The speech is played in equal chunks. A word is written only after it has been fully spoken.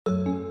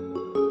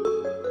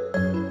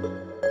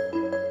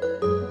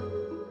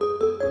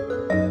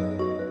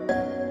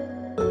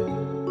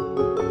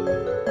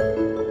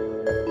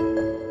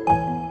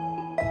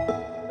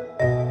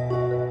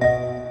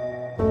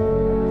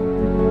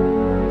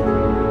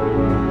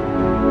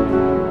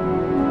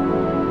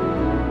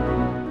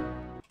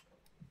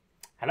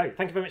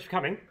thank you very much for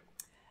coming.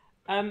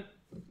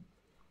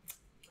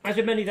 As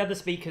with many of the other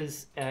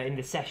speakers in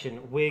this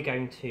session, we're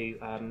going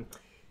to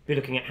be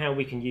looking at how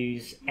we can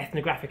use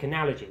ethnographic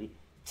analogy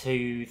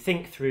to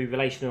think through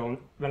relational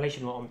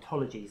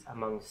ontologies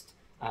amongst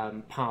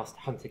past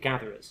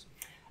hunter-gatherers.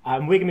 We're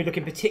going to be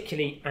looking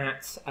particularly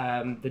at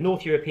the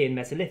North European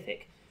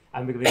Mesolithic,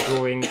 and we're going to be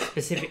drawing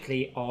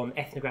specifically on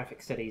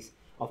ethnographic studies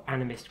of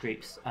animist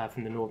groups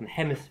from the Northern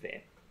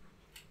Hemisphere.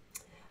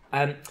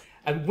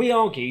 And we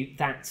argue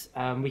that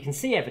we can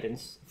see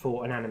evidence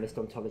for an animist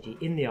ontology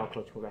in the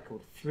archaeological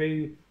record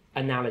through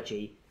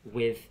analogy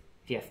with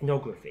the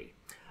ethnography.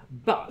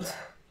 But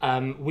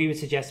we would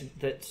suggest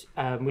that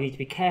we need to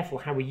be careful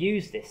how we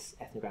use this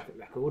ethnographic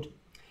record.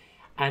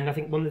 And I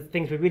think one of the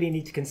things we really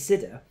need to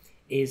consider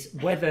is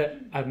whether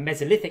a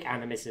Mesolithic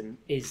animism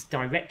is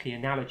directly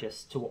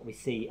analogous to what we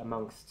see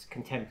amongst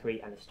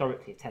contemporary and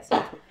historically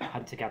attested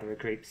hunter-gatherer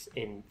groups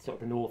in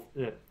sort of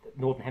the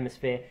Northern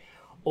Hemisphere,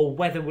 or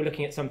whether we're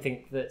looking at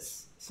something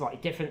that's slightly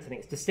different, something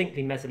that's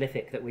distinctly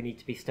Mesolithic that we need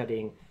to be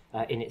studying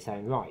in its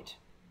own right.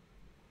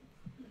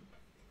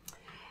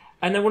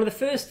 And then one of the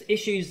first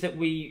issues that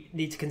we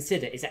need to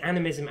consider is that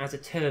animism as a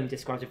term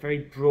describes a very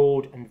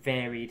broad and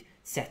varied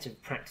set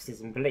of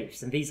practices and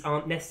beliefs, and these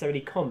aren't necessarily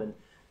common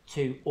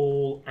to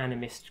all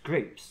animist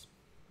groups.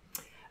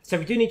 So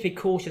we do need to be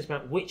cautious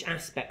about which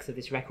aspects of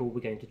this record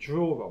we're going to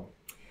draw on.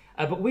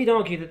 But we'd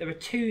argue that there are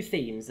two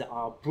themes that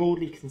are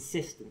broadly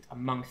consistent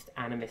amongst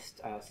animist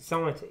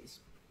societies.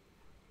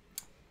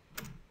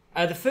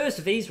 The first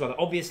of these, rather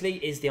obviously,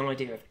 is the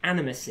idea of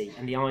animacy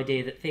and the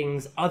idea that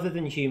things other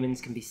than humans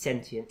can be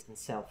sentient and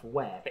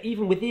self-aware. But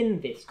even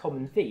within this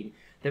common theme,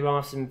 there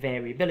is some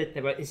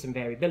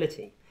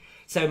variability.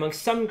 So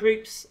amongst some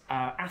groups,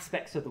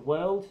 aspects of the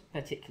world,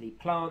 particularly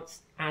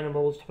plants,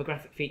 animals,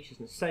 topographic features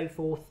and so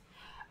forth,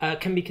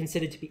 can be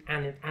considered to be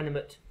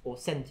animate or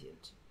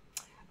sentient.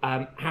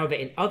 However,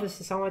 in other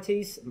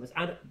societies,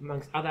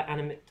 amongst other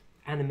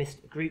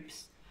animist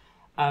groups,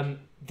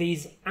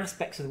 these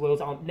aspects of the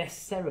world aren't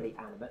necessarily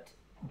animate,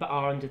 but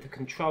are under the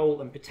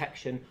control and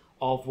protection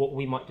of what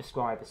we might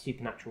describe as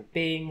supernatural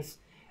beings,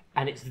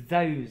 and it's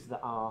those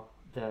that are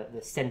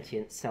the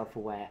sentient,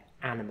 self-aware,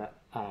 animate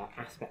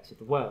aspects of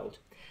the world.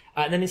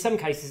 And then in some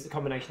cases, it's a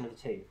combination of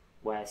the two,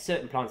 where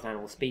certain plant and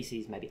animal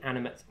species may be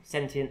animate and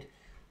sentient,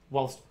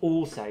 whilst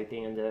also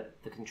being under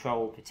the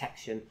control,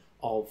 protection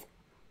of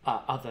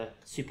other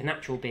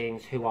supernatural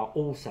beings who are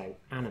also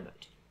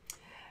animate.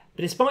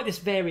 But despite this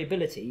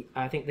variability,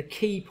 I think the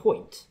key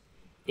point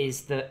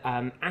is that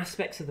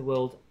aspects of the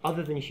world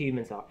other than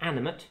humans are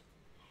animate,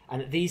 and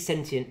that these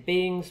sentient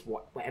beings,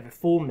 whatever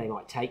form they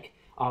might take,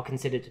 are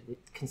considered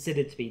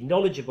to be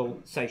knowledgeable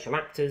social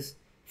actors,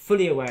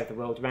 fully aware of the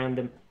world around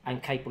them,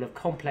 and capable of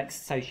complex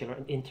social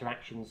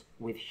interactions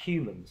with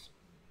humans.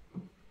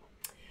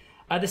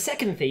 The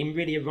second theme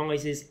really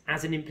arises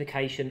as an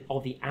implication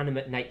of the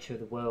animate nature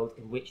of the world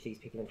in which these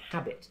people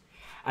inhabit.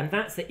 And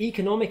that's that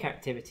economic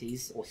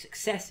activities, or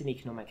success in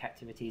economic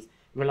activities,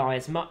 rely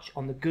as much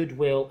on the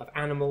goodwill of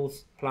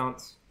animals,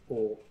 plants,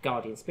 or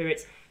guardian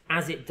spirits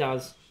as it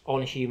does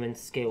on human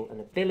skill and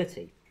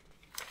ability.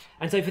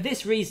 And so for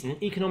this reason,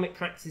 economic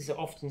practices are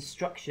often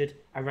structured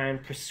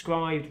around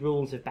prescribed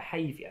rules of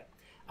behaviour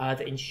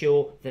that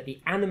ensure that the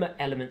animate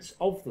elements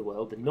of the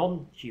world, the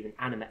non-human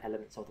animate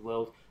elements of the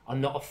world, are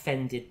not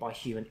offended by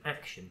human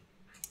action.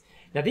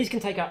 Now, these can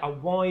take a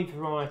wide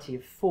variety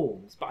of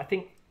forms, but I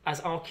think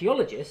as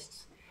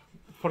archaeologists,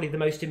 probably the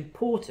most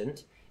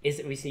important is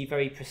that we see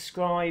very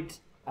prescribed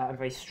and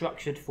very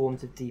structured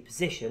forms of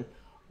deposition,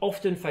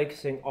 often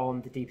focusing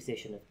on the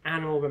deposition of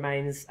animal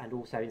remains and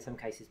also, in some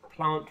cases,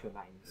 plant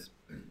remains.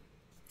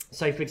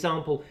 So, for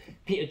example,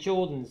 Peter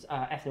Jordan's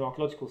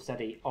ethnoarchaeological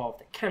study of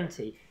the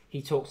Canty,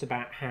 he talks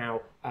about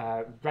how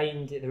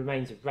the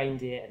remains of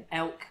reindeer and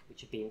elk,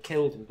 which have been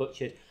killed and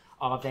butchered,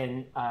 are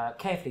then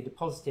carefully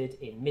deposited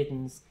in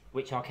middens,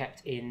 which are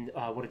kept in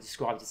what are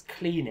described as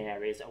clean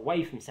areas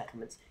away from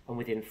settlements and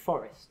within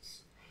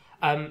forests.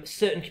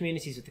 Certain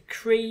communities of the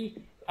Cree,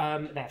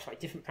 they have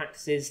slightly different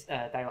practices.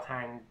 They'll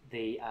hang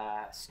the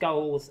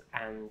skulls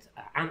and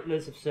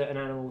antlers of certain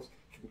animals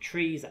from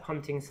trees at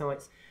hunting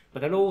sites,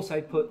 but they'll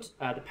also put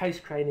the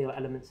postcranial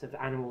elements of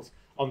the animals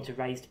onto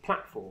raised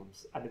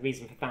platforms, and the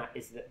reason for that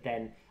is that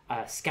then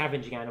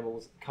scavenging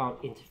animals can't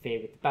interfere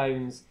with the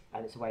bones,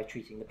 and it's a way of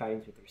treating the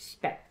bones with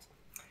respect.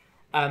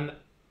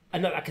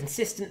 Another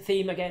consistent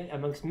theme, again,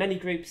 amongst many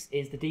groups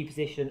is the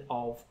deposition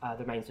of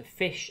the remains of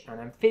fish and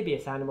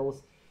amphibious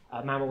animals,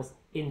 mammals,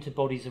 into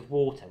bodies of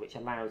water, which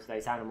allows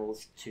those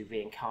animals to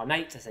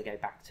reincarnate as they go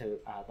back to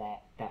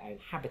their own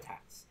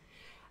habitats.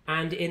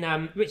 And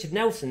in Richard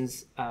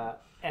Nelson's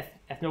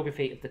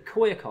ethnography of the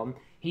Koyukon,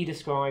 he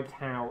described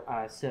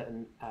how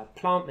certain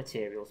plant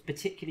materials,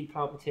 particularly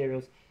plant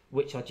materials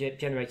which are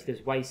generated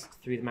as waste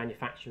through the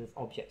manufacture of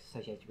objects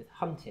associated with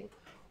hunting,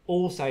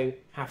 also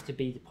have to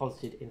be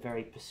deposited in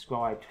very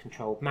prescribed,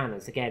 controlled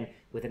manners, again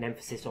with an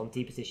emphasis on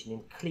deposition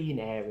in clean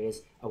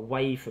areas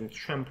away from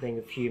trampling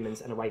of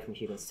humans and away from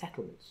human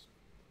settlements.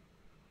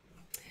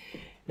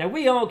 Now,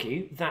 we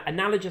argue that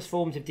analogous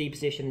forms of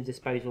deposition and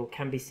disposal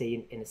can be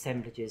seen in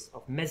assemblages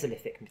of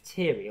Mesolithic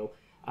material,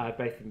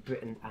 both in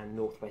Britain and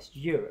northwest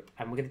Europe.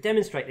 And we're going to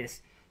demonstrate this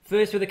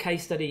first with a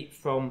case study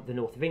from the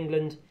north of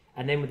England,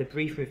 and then with a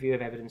brief review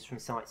of evidence from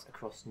sites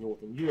across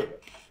northern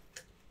Europe.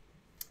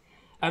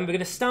 We're going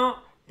to start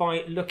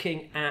by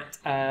looking at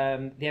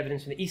the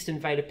evidence from the Eastern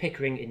Vale of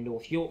Pickering in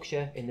North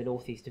Yorkshire, in the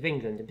northeast of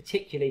England, and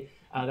particularly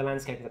the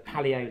landscape of the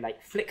Paleo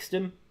Lake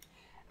Flixton.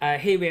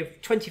 Here we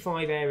have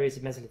 25 areas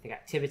of Mesolithic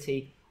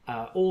activity,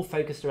 all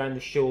focused around the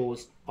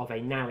shores of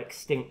a now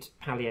extinct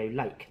Paleo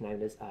lake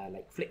known as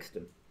Lake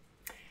Flixton.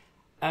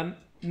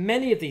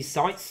 Many of these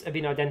sites have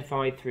been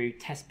identified through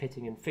test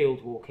pitting and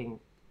field walking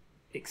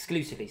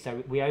exclusively,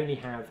 so we only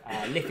have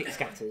lithic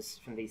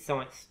scatters from these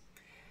sites.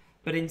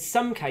 But in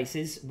some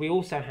cases, we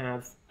also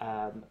have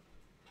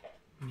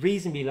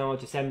reasonably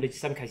large assemblages,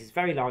 some cases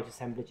very large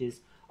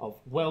assemblages of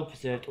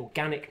well-preserved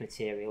organic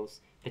materials,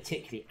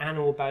 particularly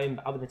animal bone,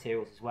 but other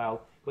materials as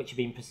well, which have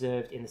been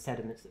preserved in the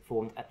sediments that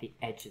formed at the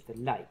edge of the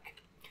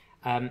lake.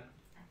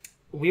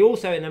 We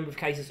also, in a number of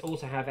cases,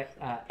 also have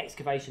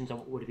excavations of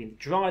what would have been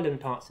the dryland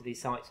parts of these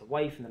sites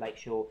away from the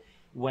lakeshore,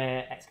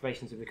 where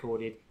excavations have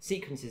recorded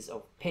sequences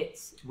of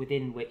pits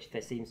within which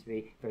there seems to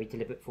be very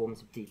deliberate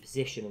forms of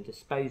deposition and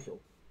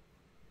disposal.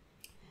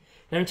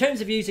 Now, in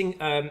terms of using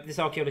this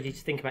archaeology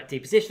to think about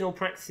depositional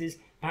practices,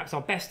 perhaps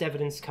our best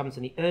evidence comes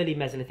from the early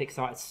Mesolithic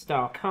site at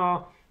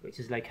Starcar, which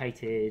is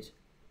located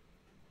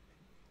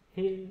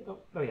here,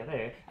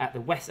 at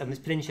the west, on this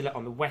peninsula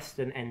on the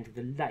western end of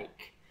the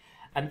lake.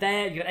 And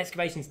there you've got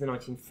excavations in the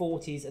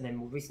 1940s, and then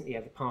more recently,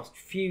 over the past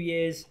few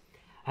years,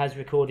 has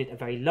recorded a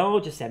very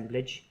large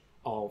assemblage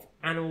of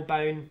animal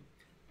bone,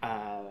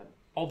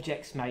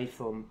 objects made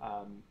from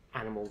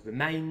animal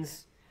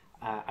remains,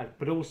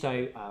 but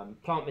also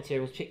plant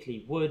materials,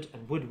 particularly wood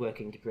and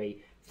woodworking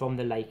debris from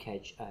the lake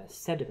edge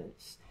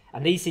sediments.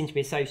 And these seem to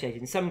be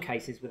associated in some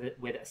cases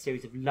with a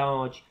series of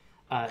large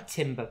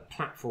timber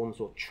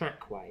platforms or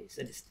trackways.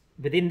 And it's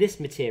within this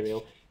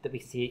material that we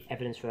see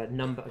evidence for a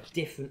number of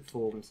different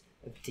forms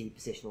of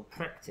depositional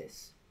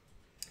practice.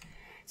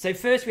 So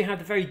first we have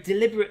the very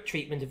deliberate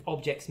treatment of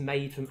objects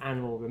made from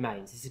animal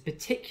remains. This is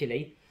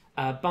particularly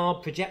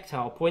barbed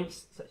projectile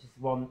points, such as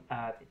the one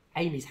in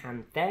Amy's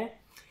hand there,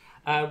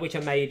 which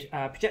are made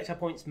projectile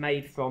points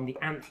made from the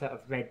antler of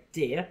red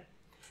deer.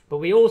 But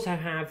we also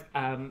have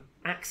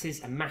axes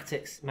and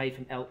mattocks made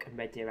from elk and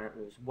red deer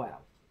antler as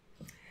well.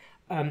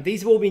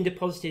 These have all been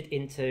deposited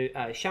into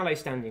shallow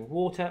standing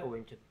water or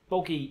into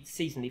boggy,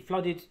 seasonally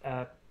flooded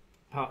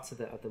parts of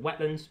the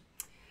wetlands,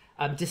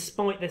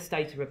 despite their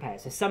state of repair.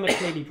 So some are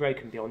clearly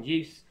broken beyond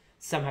use,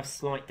 some have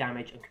slight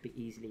damage and can be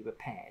easily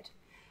repaired.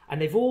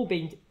 And they've all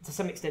been, to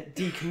some extent,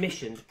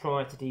 decommissioned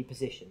prior to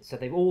deposition. So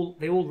they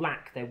all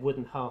lack their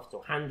wooden hafts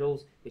or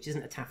handles, which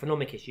isn't a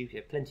taphonomic issue, you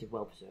have plenty of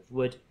well-preserved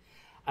wood.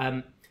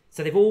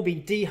 So they've all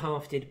been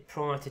de-hafted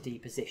prior to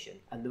deposition,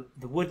 and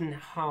the wooden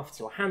hafts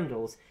or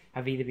handles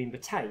have either been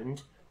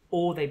retained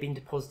or they've been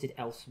deposited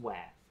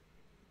elsewhere.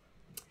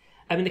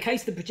 In the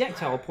case of the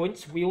projectile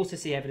points, we also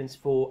see evidence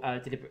for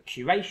deliberate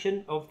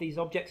curation of these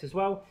objects as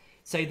well.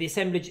 So the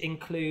assemblage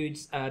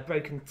includes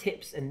broken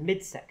tips and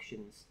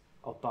midsections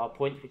of barbed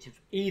points, which have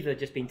either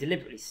just been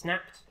deliberately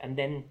snapped and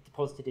then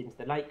deposited into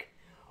the lake,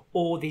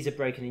 or these are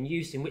broken in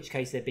use, in which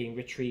case they're being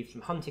retrieved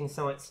from hunting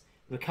sites,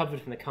 recovered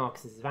from the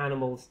carcasses of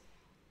animals,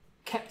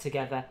 kept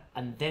together,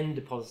 and then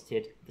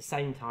deposited at the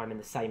same time in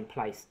the same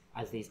place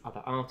as these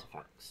other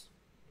artefacts.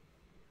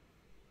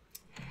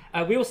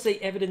 We also see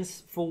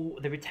evidence for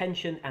the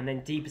retention and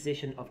then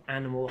deposition of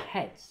animal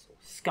heads, or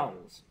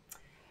skulls.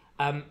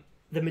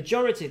 The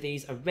majority of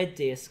these are red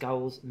deer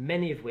skulls,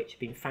 many of which have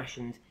been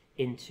fashioned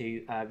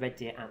into red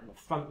deer antler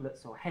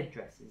frontlets or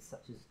headdresses,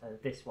 such as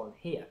this one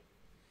here.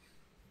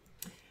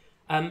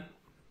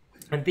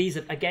 And these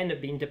have again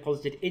been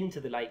deposited into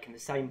the lake in the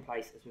same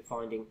place as we're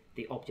finding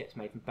the objects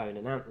made from bone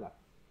and antler.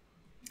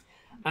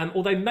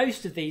 Although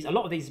a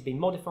lot of these have been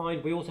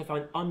modified, we also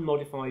find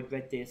unmodified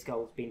red deer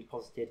skulls being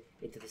deposited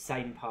into the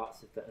same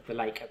parts of the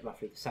lake at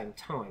roughly the same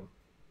time.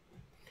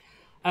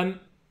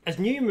 As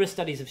numerous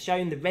studies have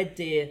shown, the red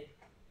deer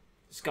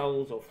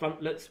skulls or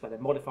frontlets, whether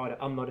modified or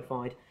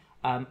unmodified,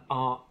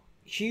 are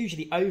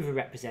hugely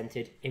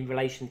overrepresented in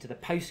relation to the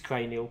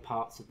postcranial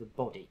parts of the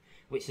body,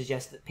 which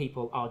suggests that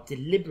people are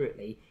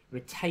deliberately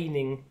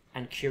retaining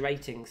and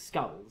curating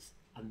skulls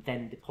and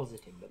then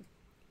depositing them.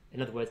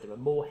 In other words, there are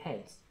more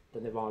heads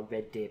than there are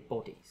red deer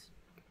bodies.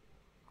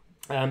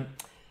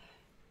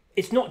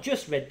 It's not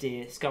just red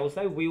deer skulls,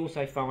 though. We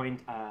also find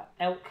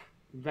elk,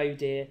 roe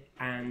deer,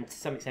 and to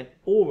some extent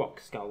auroch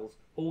skulls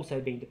also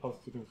being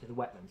deposited into the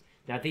wetlands.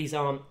 Now, these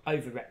aren't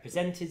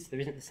overrepresented, so there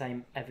isn't the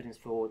same evidence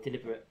for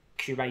deliberate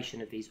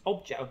curation of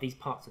these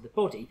parts of the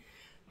body,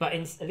 but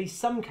in at least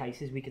some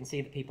cases we can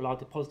see that people are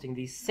depositing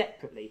these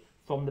separately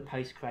from the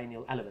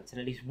postcranial elements. In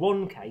at least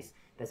one case,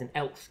 there's an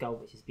elk skull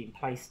which has been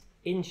placed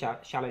in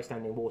shallow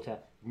standing water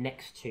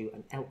next to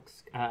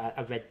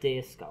a red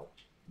deer skull.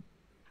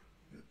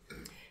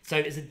 So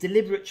it's a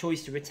deliberate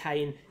choice to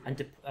retain and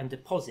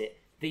deposit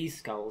these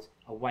skulls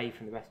away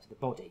from the rest of the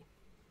body.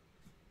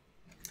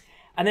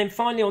 And then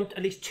finally, on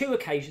at least 2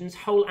 occasions,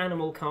 whole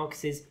animal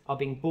carcasses are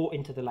being brought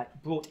into the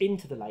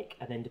lake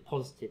and then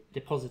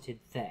deposited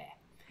there.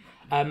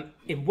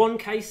 In one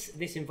case,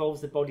 this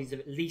involves the bodies of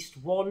at least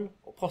one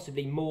or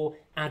possibly more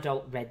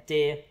adult red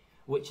deer,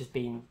 which has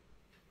been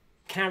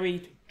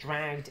carried,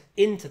 dragged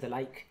into the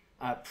lake,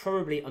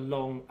 probably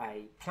along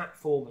a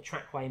platform, a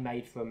trackway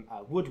made from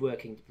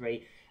woodworking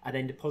debris, and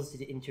then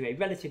deposited into a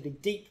relatively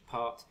deep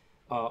part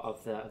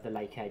of the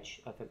lake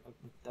edge, of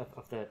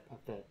the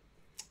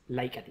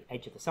lake at the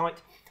edge of the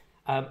site,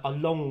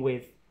 along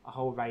with a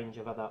whole range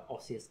of other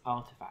osseous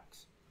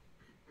artefacts.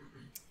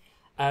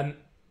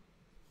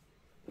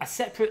 A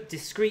separate,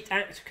 discrete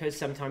act occurs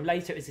sometime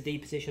later is the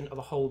deposition of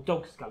a whole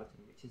dog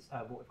skeleton, which is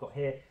what we've got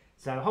here.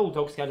 So a whole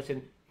dog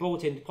skeleton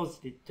brought in,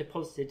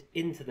 deposited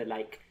into the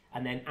lake,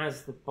 and then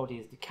as the body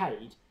is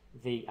decayed,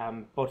 the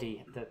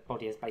body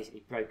has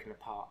basically broken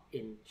apart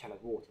in shallow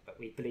water. But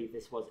we believe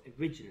this was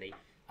originally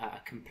a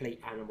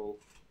complete animal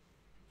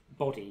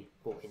body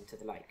brought into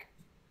the lake.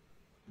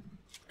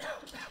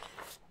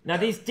 Now,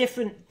 these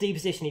different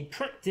depositionary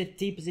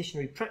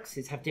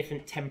practices have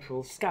different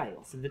temporal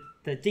scales. So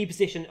the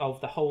deposition of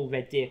the whole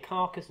red deer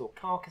carcass or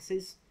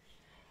carcasses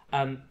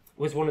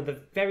was one of the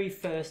very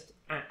first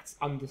acts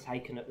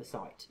undertaken at the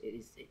site.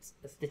 It's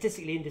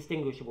statistically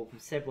indistinguishable from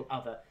several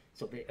other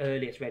sort of the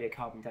earliest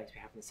radiocarbon dates we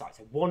have on the site.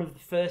 So one of the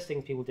first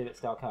things people do at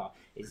Starkar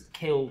is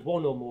kill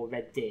one or more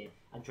red deer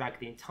and drag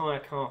the entire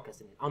carcass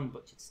in an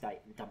unbutchered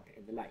state and dump it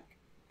in the lake.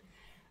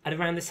 And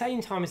around the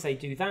same time as they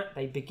do that,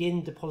 they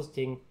begin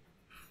depositing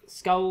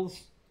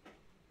skulls,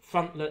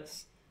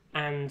 frontlets,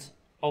 and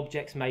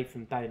objects made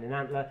from bone and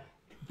antler.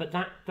 But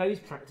those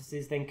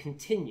practices then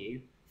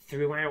continue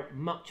throughout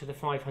much of the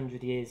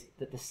 500 years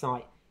that the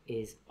site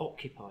is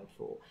occupied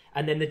for.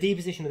 And then the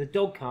deposition of the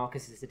dog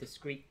carcass is a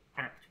discrete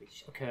act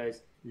which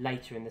occurs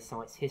later in the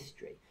site's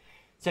history.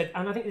 So,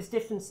 and I think this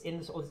difference in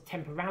the sort of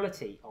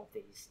temporality of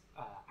these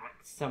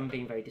acts, some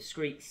being very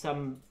discrete,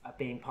 some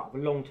being part of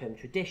a long-term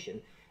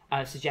tradition,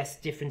 suggests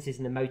differences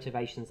in the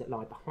motivations that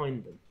lie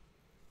behind them.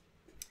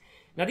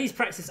 Now, these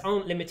practices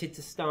aren't limited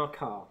to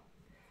Starkar.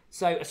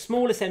 So a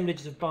small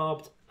assemblage of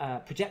barbed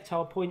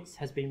projectile points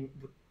has been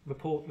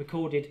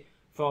recorded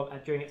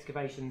during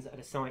excavations at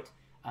a site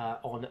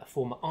on a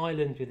former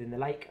island within the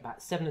lake,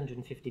 about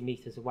 750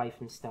 metres away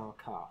from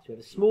Starkar. So we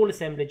have a small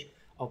assemblage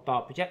of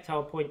barbed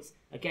projectile points.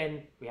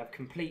 Again, we have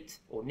complete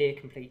or near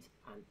complete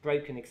and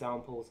broken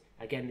examples.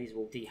 Again, these are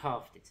all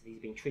de-hafted, so these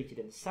are being treated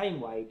in the same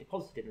way,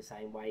 deposited in the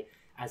same way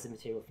as the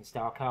material from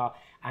Starkar,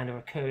 and are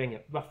occurring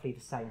at roughly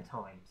the same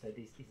time. So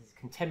this is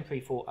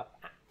contemporary for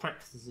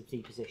practices of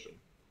deposition.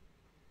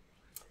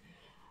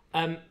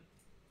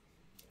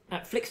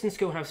 At Flixton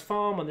Schoolhouse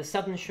Farm on the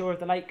southern shore of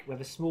the lake, we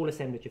have a small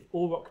assemblage of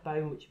auroch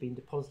bone which has been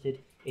deposited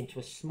into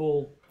a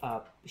small,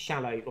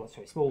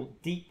 small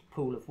deep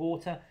pool of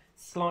water,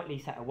 slightly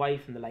set away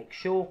from the lake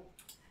shore.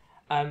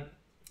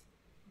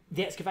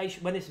 The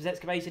excavation, when this was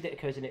excavated, it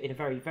occurs in a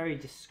very, very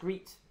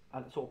discrete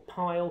sort of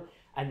pile,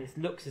 and it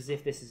looks as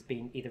if this has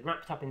been either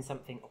wrapped up in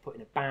something or put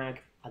in a bag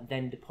and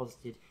then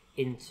deposited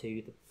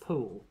into the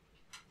pool.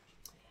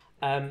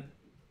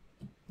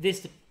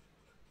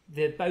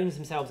 The bones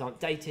themselves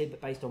aren't dated,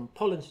 but based on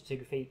pollen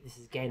stratigraphy, this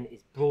is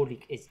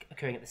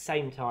occurring at the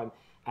same time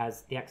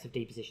as the acts of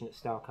deposition at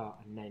Starkar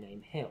and No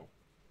Name Hill.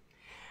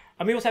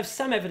 And we also have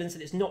some evidence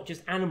that it's not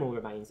just animal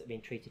remains that are being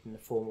treated in a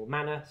formal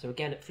manner. So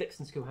again, at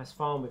Flixton Schoolhouse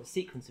Farm, we have a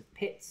sequence of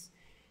pits.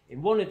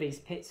 In one of these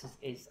pits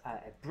is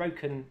a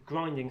broken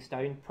grinding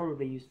stone,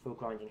 probably used for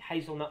grinding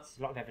hazelnuts. There's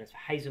a lot of evidence for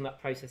hazelnut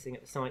processing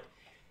at the site.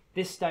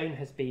 This stone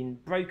has been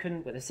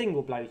broken with a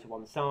single blow to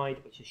one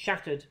side, which has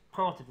shattered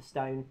part of the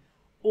stone.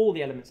 All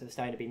the elements of the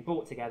stone have been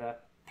brought together,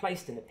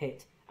 placed in a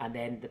pit, and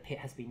then the pit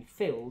has been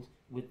filled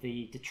with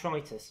the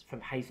detritus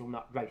from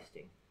hazelnut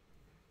roasting.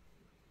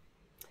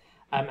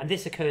 And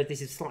this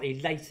is slightly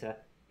later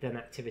than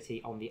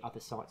activity on the other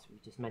sites we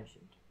just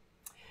mentioned.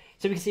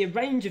 So we can see a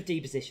range of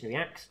depositionary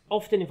acts,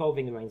 often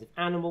involving the remains of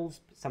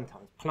animals, but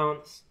sometimes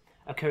plants,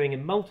 occurring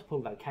in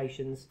multiple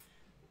locations,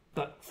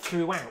 but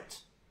throughout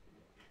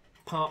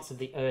parts of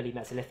the early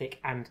Mesolithic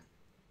and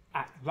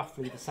at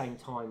roughly the same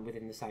time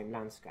within the same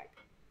landscape.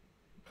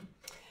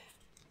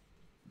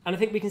 And I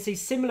think we can see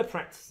similar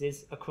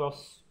practices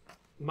across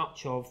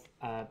much of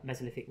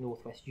Mesolithic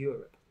northwest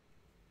Europe.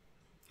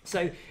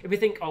 So if we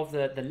think of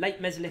the late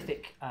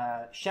Mesolithic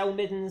shell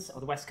middens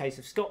of the west coast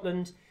of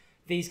Scotland,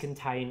 these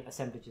contain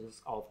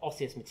assemblages of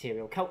osseous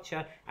material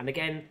culture, and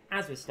again,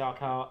 as with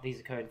Starkar, these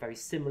occur in very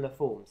similar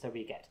forms. So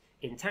we get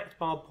intact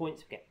barb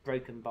points, we get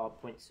broken barb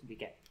points, we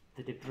get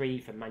the debris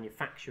from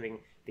manufacturing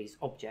these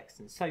objects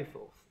and so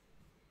forth.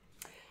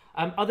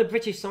 Other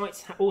British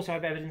sites also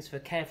have evidence for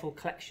careful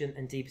collection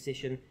and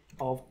deposition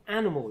of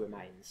animal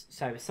remains.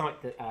 So a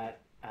site that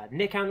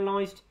Nick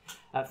analysed,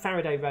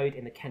 Faraday Road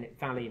in the Kennet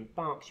Valley in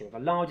Berkshire, of a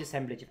large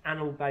assemblage of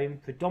animal bone,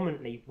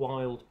 predominantly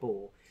wild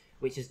boar,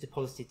 which is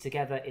deposited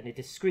together in a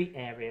discrete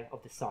area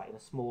of the site in a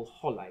small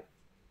hollow.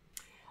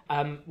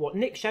 What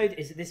Nick showed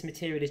is that this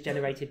material is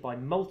generated by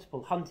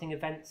multiple hunting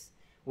events,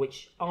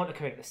 which aren't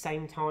occurring at the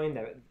same time.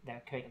 They're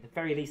occurring, at the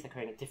very least, they're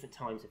occurring at different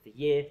times of the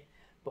year.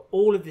 But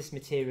all of this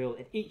material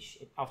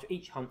after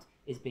each hunt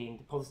is being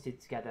deposited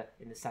together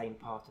in the same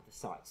part of the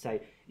site. So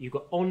you've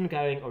got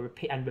ongoing or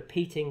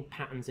repeating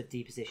patterns of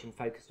deposition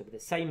focused over the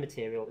same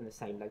material in the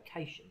same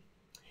location.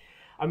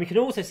 And we can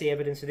also see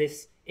evidence of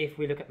this if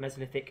we look at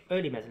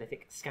early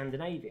Mesolithic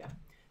Scandinavia.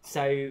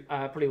 So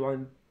probably one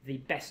of the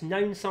best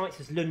known sites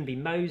is Lundby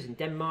Mose in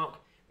Denmark.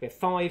 We have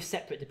 5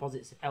 separate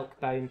deposits of elk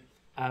bone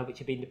which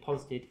have been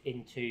deposited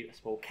into a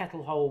small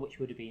kettle hole, which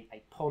would have been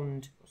a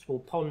small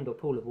pond or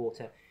pool of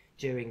water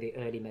during the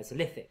early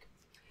Mesolithic.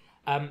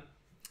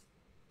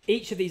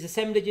 Each of these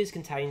assemblages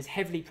contains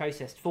heavily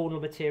processed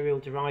faunal material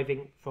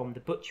deriving from the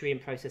butchery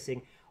and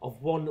processing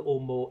of one or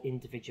more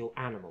individual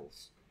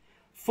animals.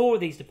 4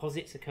 of these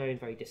deposits occur in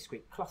very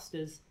discrete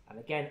clusters, and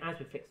again, as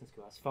with Flixton's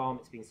Kuhas Farm,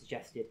 it's been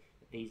suggested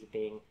that these are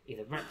being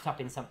either wrapped up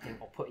in something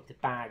or put into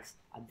bags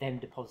and then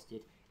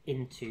deposited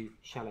into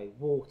shallow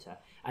water.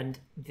 And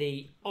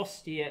the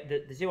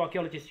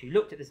zooarchaeologists who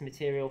looked at this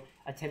material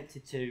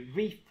attempted to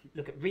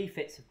look at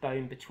refits of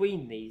bone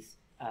between these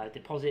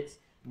deposits.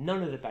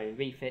 None of the bone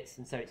refits,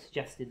 and so it's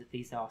suggested that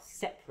these are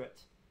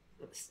separate,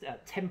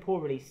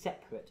 temporally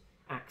separate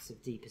acts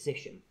of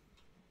deposition.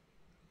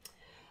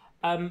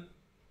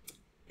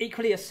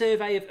 Equally, a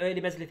survey of early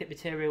Mesolithic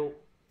material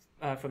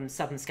from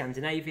southern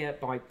Scandinavia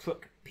by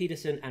Pruk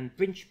Peterson and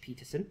Brinch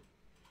Peterson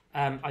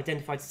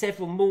identified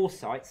several more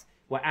sites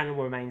where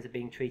animal remains are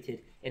being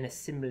treated in a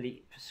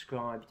similarly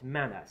prescribed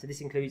manner. So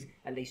this includes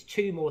at least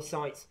 2 more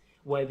sites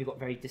where we've got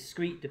very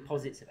discrete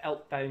deposits of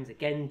elk bones,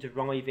 again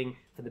deriving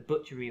from the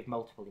butchery of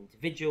multiple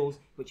individuals,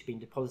 which have been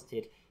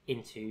deposited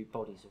into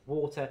bodies of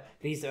water.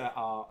 These are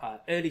our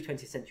early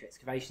 20th century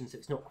excavations, so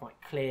it's not quite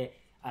clear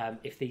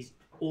if these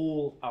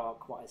all are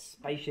quite as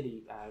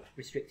spatially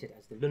restricted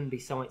as the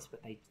Lundby sites,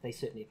 but they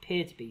certainly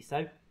appear to be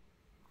so.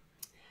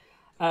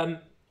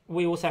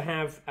 We also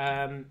have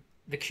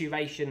the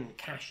curation and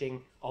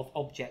caching of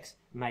objects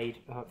made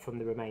from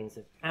the remains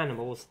of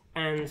animals,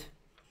 and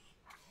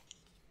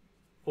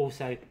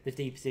also the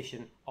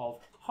deposition of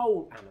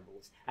whole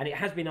animals. And it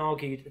has been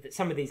argued that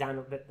some of these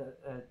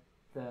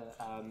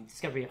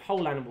discovery of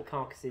whole animal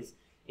carcasses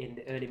in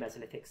the early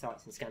Mesolithic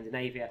sites in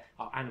Scandinavia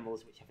are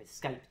animals which have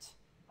escaped.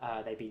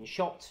 They've been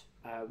shot,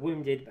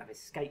 wounded, but have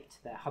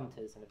escaped their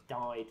hunters and have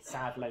died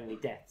sad, lonely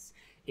deaths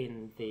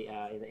in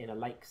a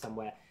lake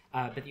somewhere.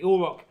 But the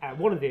auroch,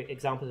 one of the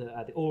examples,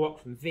 the auroch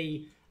from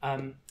V,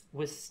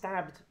 was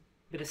stabbed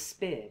with a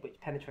spear which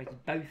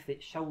penetrated both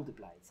its shoulder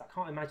blades. I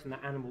can't imagine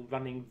that animal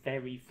running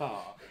very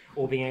far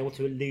or being able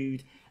to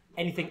elude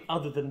anything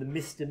other than the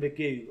Mr.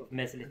 Magoo of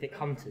Mesolithic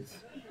hunters.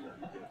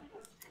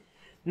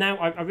 Now,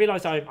 I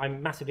realise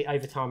I'm massively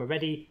over time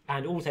already,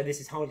 and also this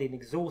is hardly an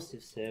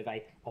exhaustive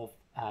survey of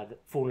the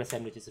faunal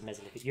assemblages of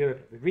Mesolithic Europe.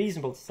 It would be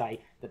reasonable to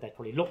say that there are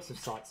probably lots of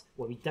sites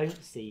where we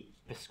don't see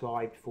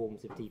prescribed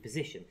forms of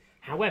deposition.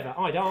 However,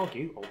 I'd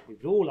argue, or we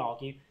would all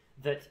argue,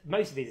 that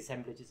most of these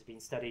assemblages have been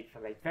studied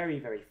from a very,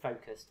 very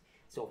focused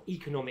sort of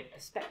economic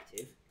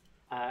perspective.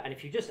 And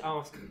if you just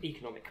ask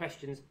economic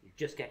questions, you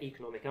just get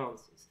economic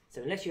answers.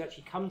 So unless you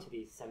actually come to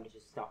these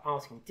assemblages and start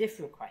asking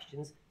different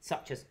questions,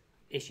 such as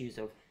issues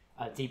of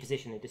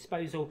deposition and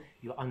disposal,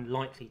 you're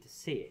unlikely to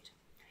see it.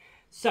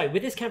 So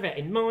with this caveat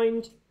in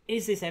mind,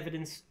 is this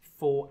evidence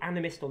for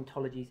animist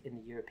ontologies in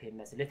the European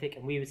Mesolithic?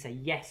 And we would say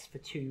yes for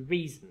 2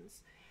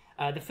 reasons.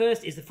 The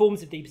first is the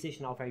forms of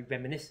deposition are very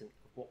reminiscent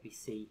of what we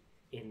see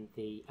in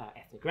the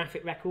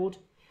ethnographic record,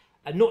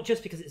 and not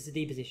just because it's a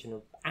deposition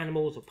of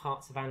animals or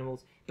parts of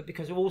animals, but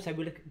because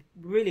we're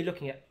really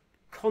looking at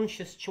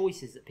conscious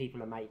choices that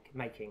people are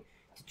making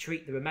to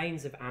treat the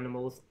remains of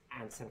animals,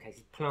 and in some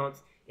cases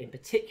plants, in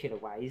particular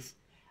ways,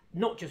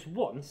 not just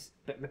once,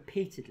 but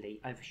repeatedly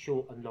over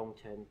short and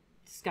long-term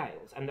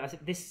scales. And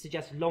this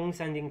suggests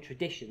long-standing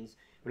traditions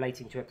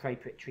relating to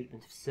appropriate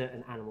treatment of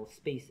certain animal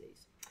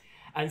species.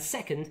 And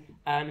second,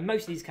 in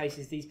most of these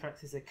cases, these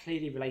practices are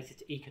clearly related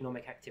to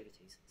economic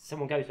activities.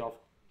 Someone goes off,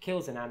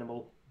 kills an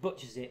animal,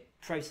 butchers it,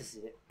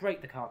 processes it,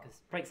 breaks the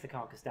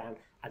carcass down,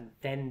 and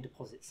then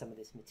deposits some of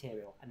this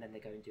material, and then they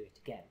go and do it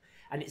again.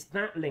 And it's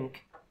that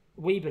link,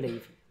 we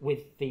believe,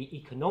 with the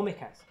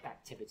economic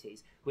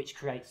activities which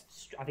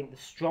creates, I think, the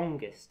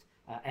strongest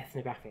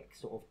ethnographic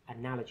sort of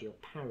analogy or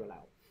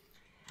parallel.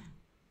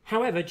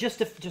 However, just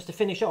to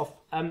finish off,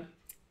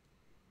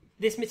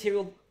 this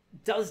material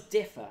does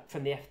differ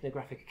from the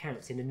ethnographic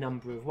accounts in a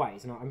number of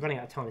ways, and I'm running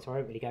out of time, so I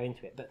won't really go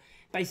into it, but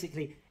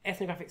basically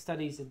ethnographic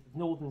studies of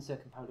northern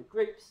circumpolar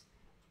groups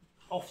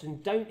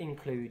often don't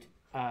include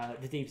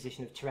the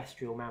deposition of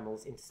terrestrial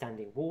mammals into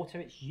standing water.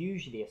 It's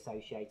usually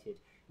associated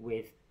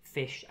with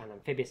fish and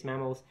amphibious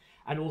mammals,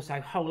 and also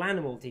whole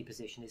animal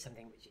deposition is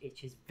something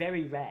which is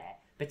very rare,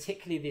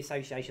 particularly the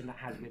association that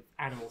has with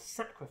animal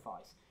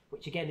sacrifice,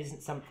 which again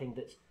isn't something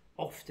that's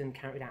often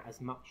carried out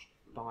as much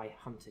by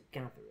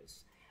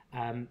hunter-gatherers.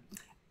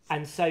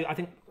 And so I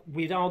think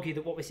we'd argue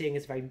that what we're seeing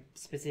is very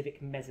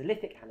specific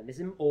Mesolithic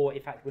animism, or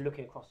in fact we're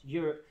looking across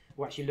Europe,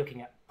 we're actually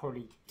looking at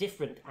probably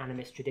different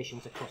animist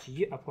traditions across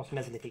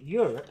Mesolithic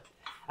Europe,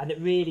 and that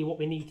really what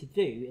we need to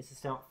do is to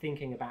start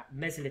thinking about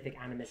Mesolithic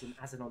animism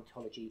as an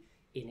ontology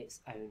in its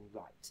own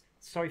right.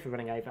 Sorry for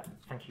running over.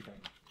 Thank you very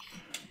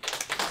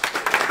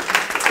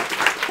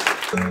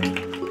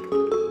much.